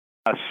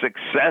A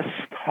Success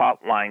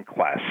Hotline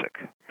Classic.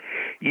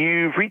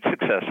 You've reached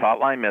Success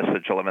Hotline,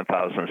 message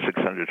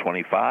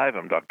 11,625.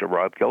 I'm Dr.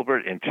 Rob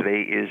Gilbert, and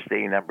today is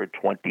day number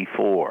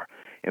 24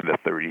 in the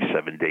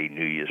 37-day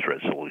New Year's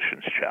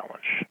Resolutions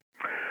Challenge.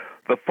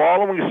 The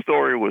following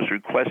story was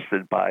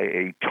requested by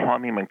a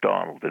Tommy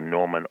McDonald in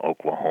Norman,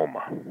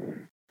 Oklahoma.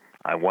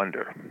 I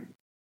wonder,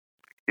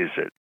 is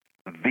it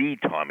the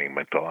Tommy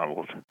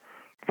McDonald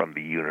from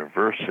the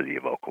University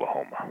of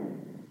Oklahoma?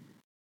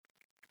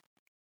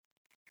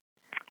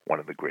 One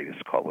of the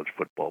greatest college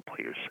football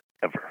players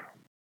ever.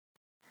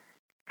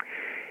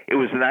 It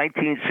was the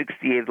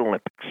 1968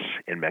 Olympics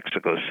in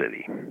Mexico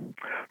City.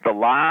 The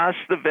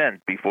last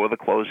event before the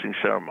closing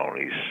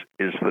ceremonies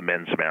is the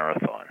men's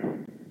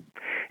marathon.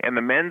 And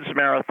the men's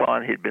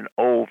marathon had been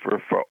over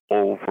for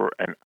over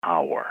an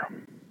hour.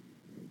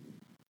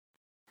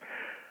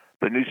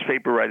 The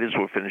newspaper writers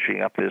were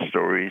finishing up their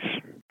stories.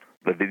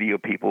 The video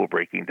people were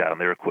breaking down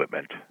their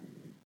equipment.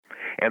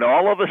 And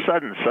all of a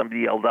sudden,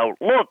 somebody yelled out,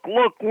 "Look,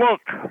 look,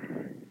 look!"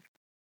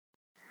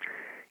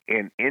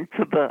 And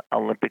into the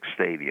Olympic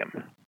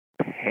Stadium,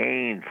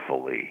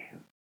 painfully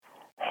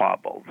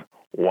hobbled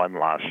one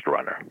last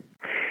runner.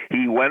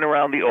 He went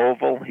around the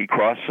oval, he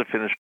crossed the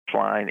finish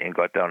line, and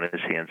got down on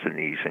his hands and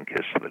knees and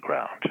kissed the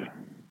ground.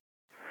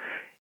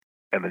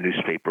 And the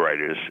newspaper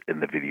writers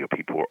and the video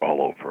people were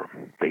all over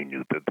him. They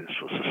knew that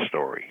this was a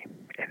story,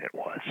 and it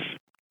was.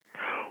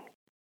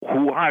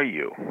 Who are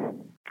you?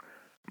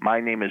 My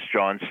name is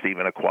John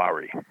Stephen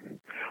Aquari.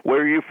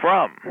 Where are you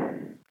from?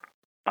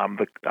 I'm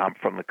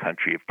from the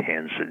country of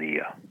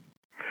Tanzania.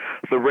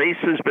 The race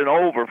has been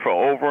over for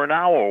over an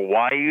hour.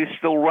 Why are you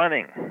still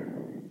running?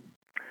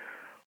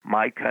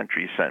 My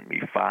country sent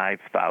me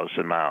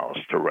 5,000 miles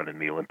to run in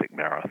the Olympic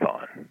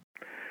marathon.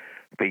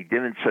 They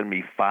didn't send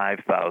me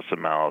 5,000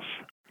 miles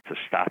to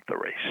start the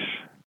race.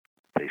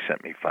 They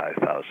sent me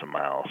 5,000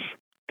 miles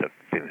to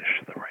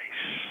finish the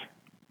race.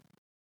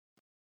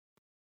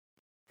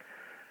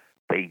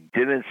 They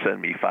didn't send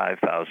me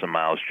 5,000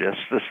 miles just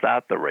to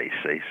start the race.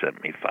 They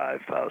sent me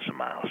 5,000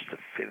 miles to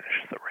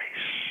finish the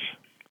race.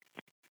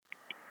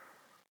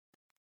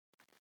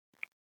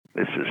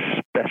 This is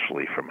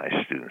especially for my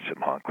students in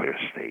Montclair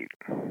State.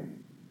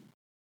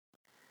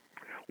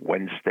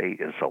 Wednesday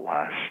is the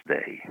last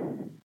day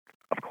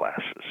of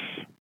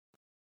classes.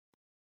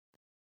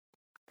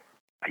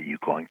 Are you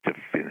going to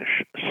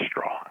finish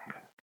strong?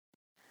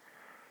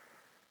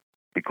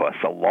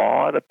 Because a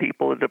lot of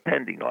people are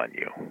depending on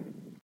you.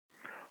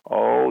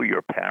 Oh,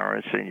 your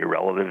parents and your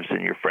relatives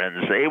and your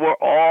friends, they were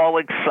all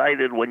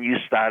excited when you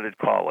started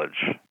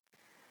college.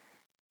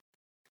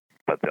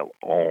 But they'll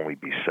only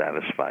be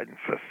satisfied and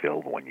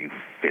fulfilled when you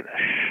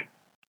finish.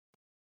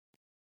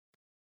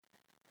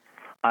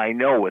 I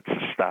know it's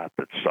the start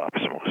that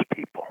stops most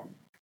people.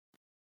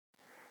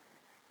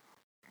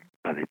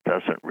 But it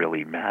doesn't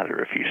really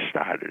matter if you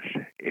started,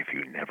 if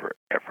you never,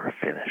 ever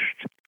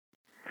finished.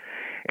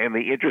 And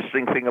the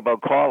interesting thing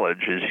about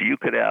college is you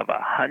could have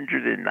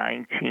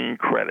 119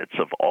 credits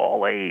of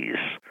all A's,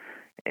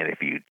 and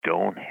if you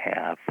don't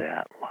have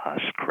that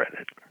last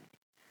credit,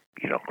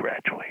 you don't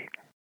graduate.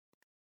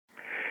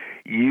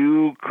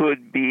 You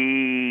could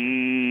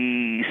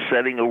be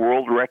setting a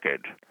world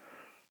record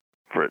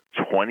for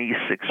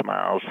 26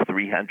 miles,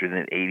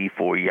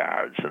 384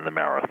 yards in the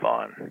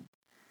marathon.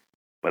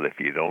 But if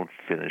you don't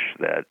finish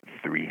that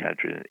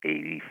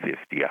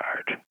 385th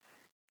yard,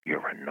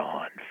 you're a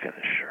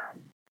non-finisher.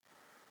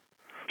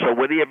 So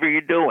whatever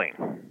you're doing,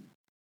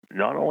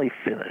 not only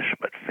finish,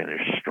 but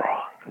finish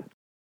strong.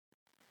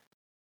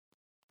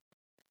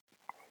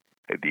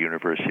 At the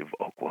University of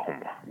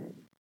Oklahoma.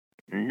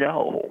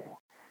 No,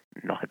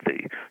 not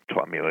the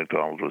Tommy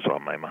McDonald was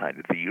on my mind.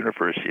 At the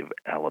University of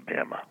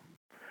Alabama,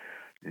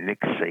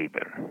 Nick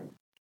Saban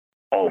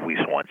always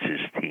wants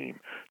his team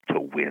to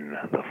win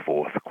the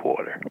fourth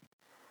quarter.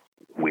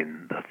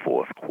 Win the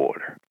fourth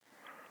quarter.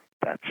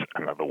 That's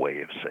another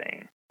way of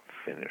saying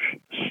finish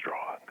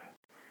strong.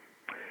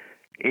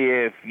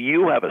 If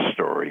you have a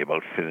story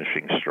about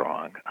finishing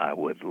strong, I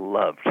would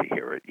love to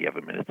hear it. You have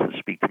a minute to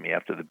speak to me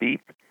after the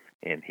beep,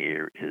 and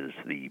here is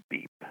the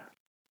beep.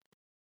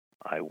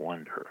 I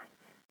wonder,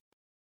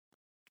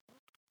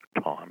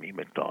 Tommy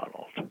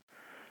McDonald,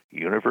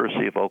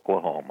 University of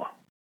Oklahoma,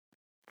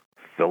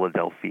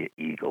 Philadelphia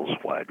Eagles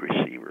wide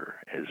receiver,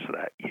 is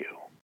that you?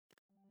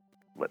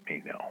 Let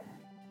me know.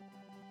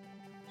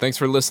 Thanks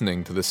for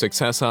listening to the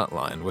Success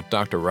Hotline with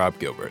Dr. Rob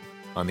Gilbert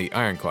on the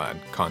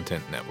Ironclad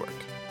Content Network.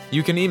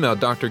 You can email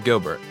Dr.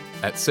 Gilbert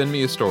at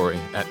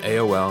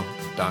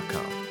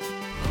sendmeastory@aol.com.